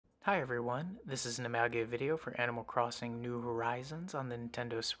Hi everyone, this is an Amalgia video for Animal Crossing New Horizons on the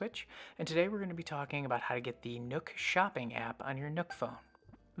Nintendo Switch, and today we're going to be talking about how to get the Nook Shopping App on your Nook phone.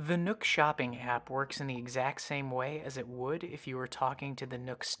 The Nook Shopping app works in the exact same way as it would if you were talking to the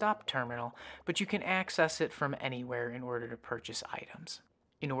Nook Stop terminal, but you can access it from anywhere in order to purchase items.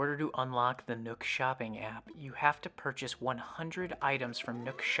 In order to unlock the Nook Shopping app, you have to purchase 100 items from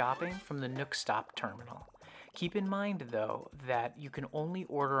Nook Shopping from the Nook Stop terminal. Keep in mind, though, that you can only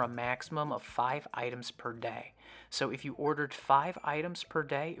order a maximum of 5 items per day. So if you ordered 5 items per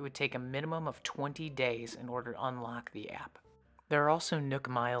day, it would take a minimum of 20 days in order to unlock the app. There are also Nook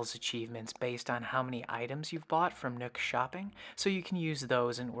Miles achievements based on how many items you've bought from Nook Shopping, so you can use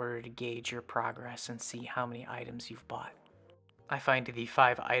those in order to gauge your progress and see how many items you've bought. I find the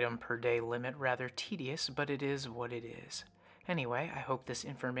 5 item per day limit rather tedious, but it is what it is. Anyway, I hope this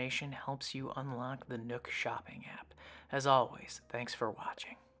information helps you unlock the Nook Shopping app. As always, thanks for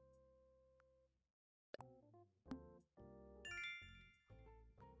watching.